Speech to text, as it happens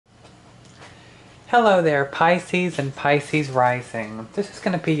Hello there, Pisces and Pisces Rising. This is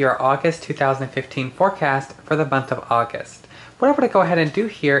going to be your August 2015 forecast for the month of August. What I'm going to go ahead and do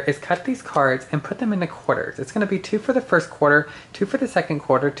here is cut these cards and put them into quarters. It's going to be 2 for the first quarter, 2 for the second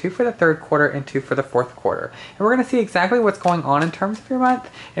quarter, 2 for the third quarter, and 2 for the fourth quarter. And we're going to see exactly what's going on in terms of your month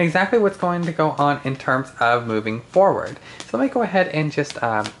and exactly what's going to go on in terms of moving forward. So let me go ahead and just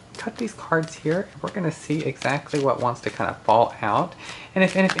cut these cards here. We're going to see exactly what wants to kind of fall out. And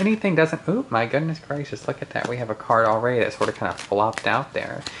if anything doesn't, oh my goodness gracious, look at that. We have a card already that sort of kind of flopped out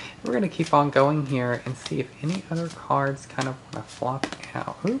there. We're going to keep on going here and see if any other cards kind of want to flop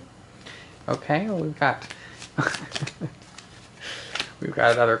out. Ooh. Okay, well, we've got we've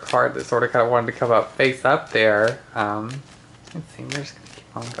got another card that sort of kind of wanted to come up face up there. Let's see, we're just going to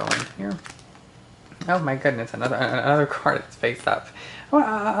keep on going here. Oh my goodness, another card that's face up. Well,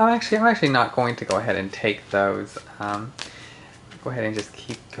 I'm actually not going to go ahead and take those. Go ahead and just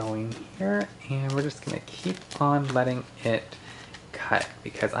keep going here, and we're just gonna keep on letting it cut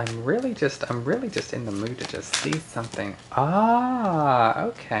because I'm really just in the mood to just see something. Ah,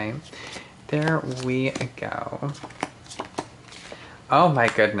 okay. There we go. Oh my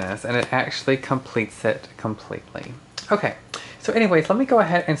goodness, and it actually completes it completely. Okay. So anyways, let me go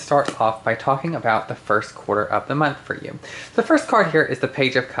ahead and start off by talking about the first quarter of the month for you. The first card here is the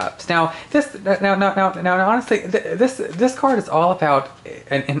Page of Cups. Now, honestly, this card is all about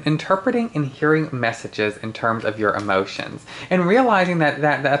interpreting and hearing messages in terms of your emotions and realizing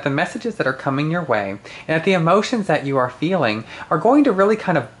that the messages that are coming your way and that the emotions that you are feeling are going to really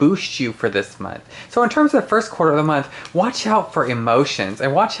kind of boost you for this month. So in terms of the first quarter of the month, watch out for emotions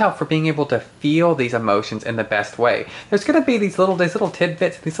and watch out for being able to feel these emotions in the best way. There's going to be these little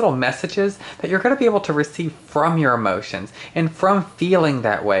tidbits, these little messages that you're going to be able to receive from your emotions and from feeling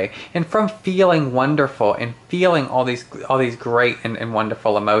that way and from feeling wonderful and feeling all these great and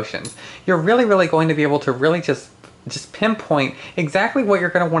wonderful emotions. You're really going to be able to really just pinpoint exactly what you're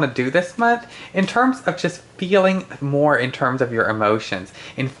going to want to do this month in terms of just feeling more in terms of your emotions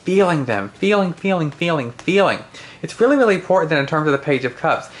and feeling them, feeling. It's really important that in terms of the Page of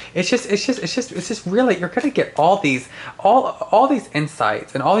Cups, it's just really, you're going to get all these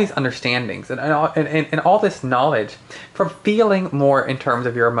insights and all these understandings and all this knowledge from feeling more in terms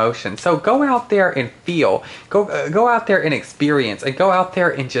of your emotions. So go out there and feel, go out there and experience, and go out there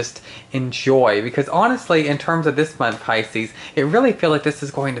and just enjoy, because honestly, in terms of this month, Pisces, it really feels like this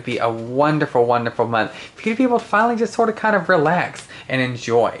is going to be a wonderful month for you to be able to finally just sort of kind of relax and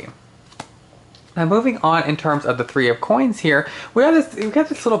enjoy. Now moving on in terms of the Three of Coins here, we got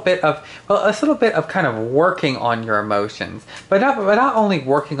this little bit of, well, a little bit of kind of working on your emotions, but not only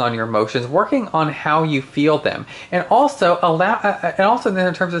working on your emotions, working on how you feel them, and also then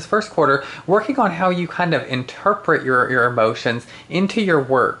in terms of this first quarter, working on how you kind of interpret your emotions into your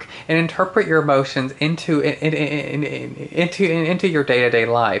work and interpret your emotions into your day-to-day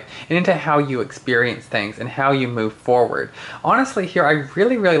life and into how you experience things and how you move forward. Honestly, here I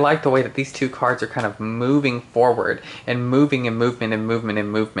really like the way that these two cards are kind of moving forward and movement.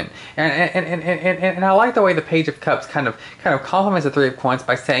 And I like the way the Page of Cups kind of compliments the Three of Coins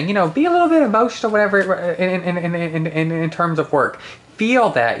by saying, you know, be a little bit emotional, whatever, in terms of work.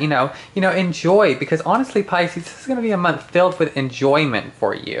 Feel that, enjoy, because honestly, Pisces, this is going to be a month filled with enjoyment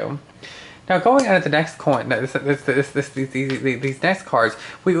for you. Now going on to the next coin, these next cards,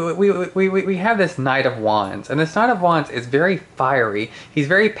 we have this Knight of Wands, and this Knight of Wands is very fiery. He's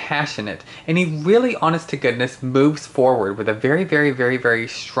very passionate, and he really, honest to goodness, moves forward with a very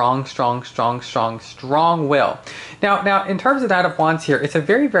strong will. Now in terms of Knight of Wands here, it's a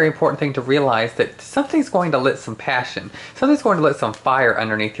very important thing to realize that something's going to lit some passion, something's going to lit some fire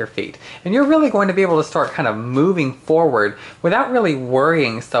underneath your feet, and you're really going to be able to start kind of moving forward without really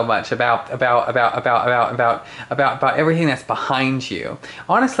worrying so much about everything that's behind you.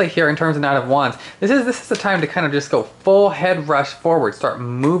 Honestly, here in terms of Knight of Wands, this is the time to kind of just go full head rush forward, start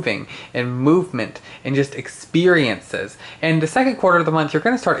moving and movement and just experiences. And the second quarter of the month, you're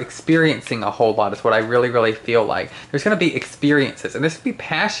going to start experiencing a whole lot, is what I really feel like. There's going to be experiences, and there's going to be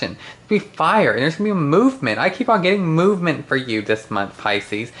passion, there's going to be fire, and there's going to be movement. I keep on getting movement for you this month,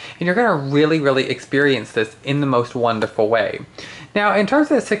 Pisces, and you're going to really experience this in the most wonderful way. Now, in terms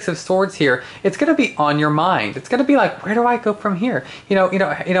of the Six of Swords here, it's going to be on your mind. It's going to be like, where do I go from here?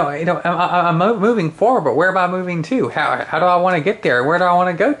 I'm moving forward, but where am I moving to? How do I want to get there? Where do I want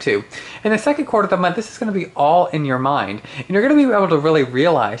to go to? In the second quarter of the month, this is going to be all in your mind, and you're going to be able to really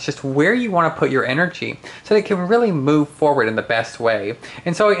realize just where you want to put your energy, so that it can really move forward in the best way.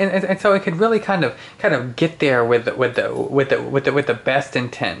 And so it could really kind of get there with the best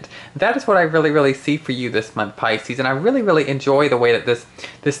intent. That is what I really see for you this month, Pisces, and I really enjoy the way that this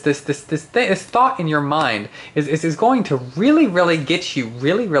thought in your mind is going to really get you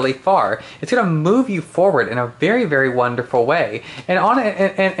really far. It's going to move you forward in a very wonderful way. And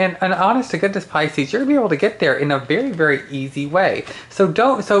honest to goodness, Pisces, you're going to be able to get there in a very easy way. So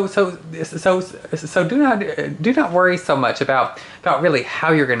do not worry so much about really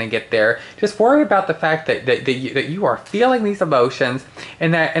how you're going to get there. Just worry about the fact that you are feeling these emotions,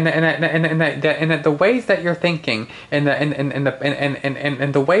 and that the ways that you're thinking, and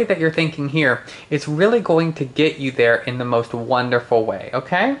the way that you're thinking here is really going to get you there in the most wonderful way.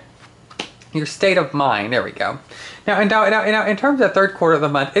 Okay? Your state of mind. There we go. Now, in terms of the third quarter of the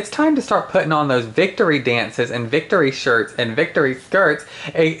month, it's time to start putting on those victory dances and victory shirts and victory skirts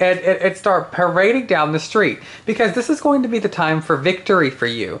and start parading down the street, because this is going to be the time for victory for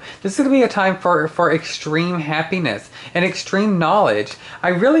you. This is going to be a time for extreme happiness and extreme knowledge. I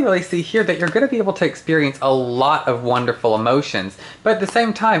really see here that you're going to be able to experience a lot of wonderful emotions, but at the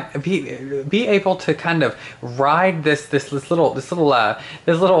same time, be able to kind of ride this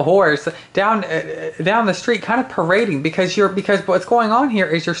little horse down the street, kind of parading, because what's going on here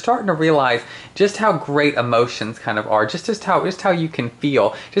is you're starting to realize just how great emotions kind of are, just how you can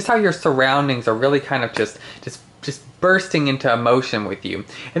feel, just how your surroundings are really kind of just bursting into emotion with you.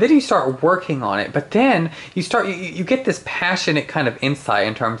 And then you start working on it, but then you get this passionate kind of insight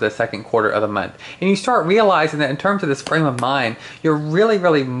in terms of the second quarter of the month, and you start realizing that in terms of this frame of mind, you're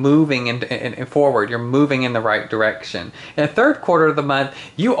really moving in forward. You're moving in the right direction. In the third quarter of the month,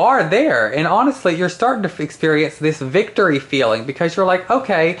 you are there, and honestly, you're starting to experience this victory feeling, because you're like,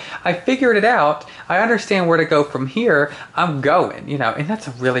 okay, I figured it out. I understand where to go from here. I'm going, and that's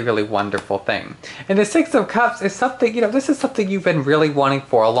a really wonderful thing. And the Six of Cups is something, this is something you've been really wanting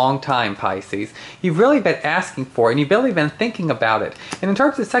for a long time, Pisces. You've really been asking for it, and you've really been thinking about it. And in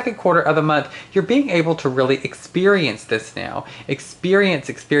terms of the second quarter of the month, you're being able to really experience this now. Experience,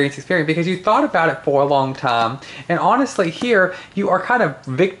 because you thought about it for a long time. And honestly, here, you are kind of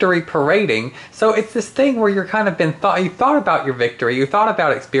victory parading. So it's this thing where you're kind of you thought about your victory, you thought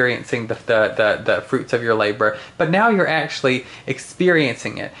about experiencing the fruits of your labor, but now you're actually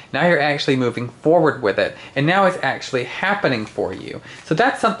experiencing it. Now you're actually moving forward with it. And now it's actually happening for you. So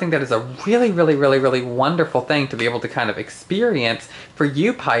that's something that is a really wonderful thing to be able to kind of experience for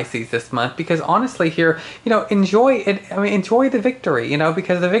you, Pisces, this month, because honestly here, enjoy it. I mean, enjoy the victory,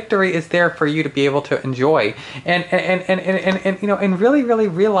 because the victory is there for you to be able to enjoy, and really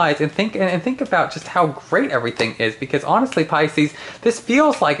realize and think about just how great everything is, because honestly, Pisces, this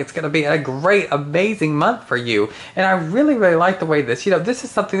feels like it's going to be a great, amazing month for you. And I really like the way this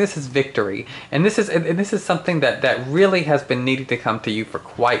is victory, and this is something that really has been needing to come to you for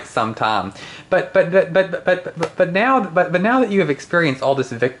quite some time. But now that you have experienced all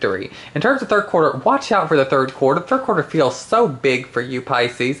this victory, in terms of third quarter, watch out for the third quarter. The third quarter feels so big for you,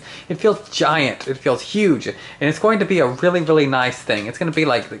 Pisces. It feels giant. It feels huge, and it's going to be a really nice thing. It's going to be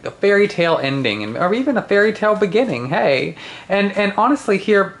like a fairy tale ending, or even a fairy tale beginning. Hey, and honestly,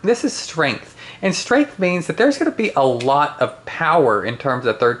 here, this is strength. And strength means that there's going to be a lot of power in terms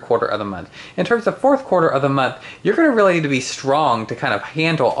of the third quarter of the month. In terms of fourth quarter of the month, you're going to really need to be strong to kind of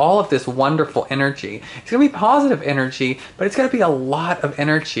handle all of this wonderful energy. It's going to be positive energy, but it's going to be a lot of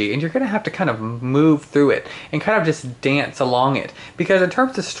energy, and you're going to have to kind of move through it and kind of just dance along it. Because in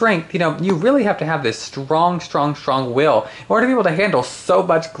terms of strength, you really have to have this strong will in order to be able to handle so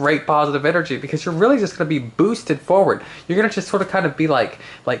much great positive energy, because you're really just going to be boosted forward. You're going to just sort of kind of be like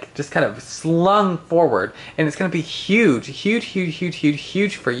just kind of slung forward, and it's going to be huge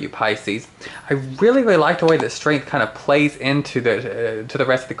for you, Pisces. I really like the way that strength kind of plays into the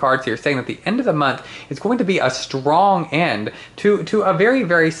rest of the cards here, saying that the end of the month is going to be a strong end to a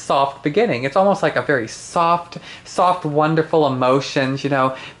very soft beginning. It's almost like a very soft wonderful emotions,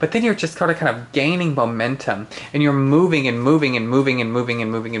 but then you're just kind of gaining momentum, and you're moving, and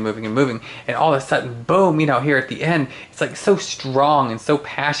all of a sudden, boom, here at the end, it's like so strong and so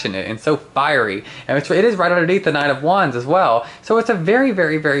passionate and so fiery. And it is right underneath the Nine of Wands as well. So it's a very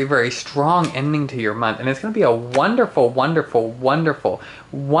strong ending to your month, and it's going to be a wonderful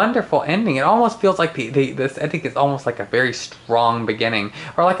ending. It almost feels like this ending is almost like a very strong beginning,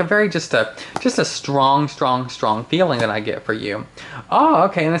 or like a very just a strong feeling that I get for you. Oh,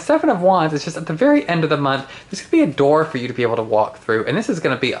 okay. And the Seven of Wands is just at the very end of the month. There's going to be a door for you to be able to walk through, and this is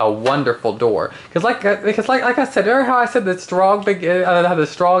going to be a wonderful door, because like I said, remember how I said the strong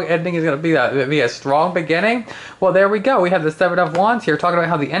ending is going to be be a strong beginning. Well, there we go. We have the Seven of Wands here talking about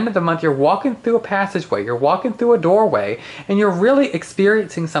how the end of the month you're walking through a passageway, you're walking through a doorway, and you're really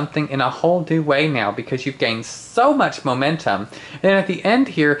experiencing something in a whole new way now because you've gained so much momentum. And at the end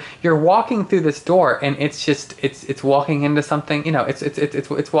here, you're walking through this door, and it's just it's walking into something. You know,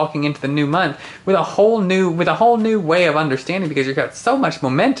 it's walking into the new month with a whole new way of understanding because you've got so much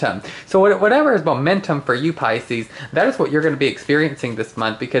momentum. So whatever is momentum for you, Pisces, that is what you're going to be experiencing this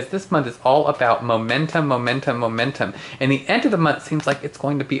month, because this month is all about momentum, momentum, momentum. And the end of the month seems like it's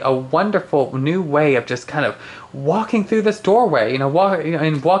going to be a wonderful new way of just kind of walking through this doorway, and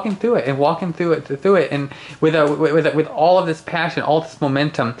walking through it, and with all of this passion, all this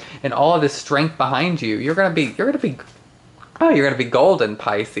momentum, and all of this strength behind you, you're gonna be golden,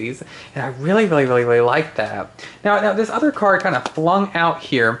 Pisces. And I really like that. Now this other card kind of flung out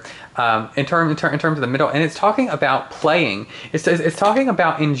here in terms of the middle, and it's talking about playing. It's talking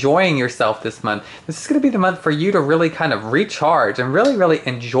about enjoying yourself this month. This is going to be the month for you to really kind of recharge and really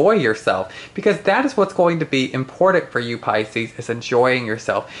enjoy yourself, because that is what's going to be important for you, Pisces, is enjoying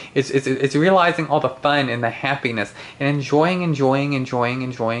yourself. It's realizing all the fun and the happiness and enjoying. You're going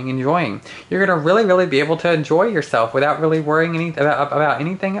to really be able to enjoy yourself without really worrying about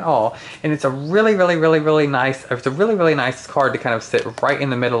anything at all. And it's a really nice card to kind of sit right in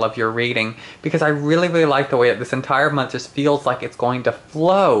the middle of your reading, because I really like the way that this entire month just feels like it's going to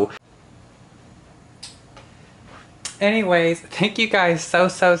flow. Anyways, thank you guys so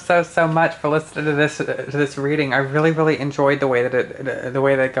much for listening to this reading. I really enjoyed the way that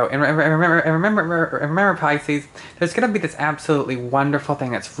it goes. And remember, Pisces, there's going to be this absolutely wonderful thing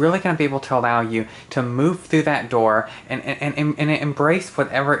that's really going to be able to allow you to move through that door and embrace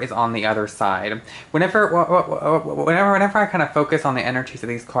whatever is on the other side. Whenever I kind of focus on the energies of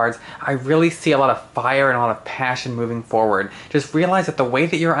these cards, I really see a lot of fire and a lot of passion moving forward. Just realize that the way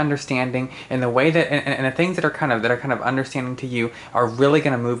that you're understanding and the way that and the things that are kind of understanding to you are really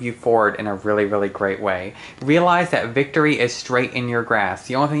going to move you forward in a really great way. Realize that victory is straight in your grasp.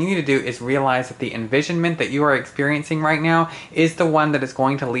 The only thing you need to do is realize that the envisionment that you are experiencing right now is the one that is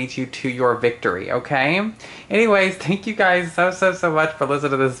going to lead you to your victory, okay? Anyways, thank you guys so much for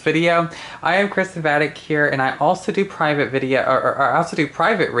listening to this video. I am Chris Vatic here, and I also do private I also do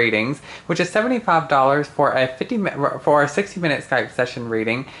private readings, which is $75 for a 60-minute Skype session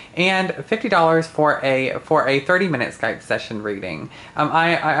reading, and $50 for a 30-minute Skype session reading.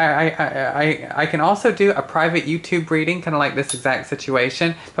 I can also do a private YouTube reading, kind of like this exact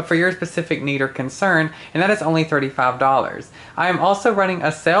situation, but for your specific need or concern, and that is only $35. I am also running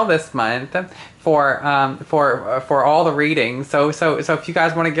a sale this month for all the readings. So if you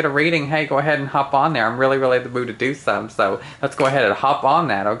guys want to get a reading, hey, go ahead and hop on there. I'm really in the mood to do some, so let's go ahead and hop on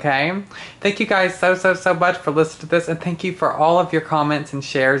that, okay? Thank you guys so much for listening to this, and thank you for all of your comments and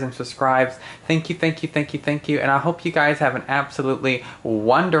shares and subscribes. Thank you, and I hope you guys have an absolutely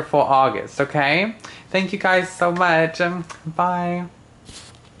wonderful August, okay? Thank you guys so much. Bye.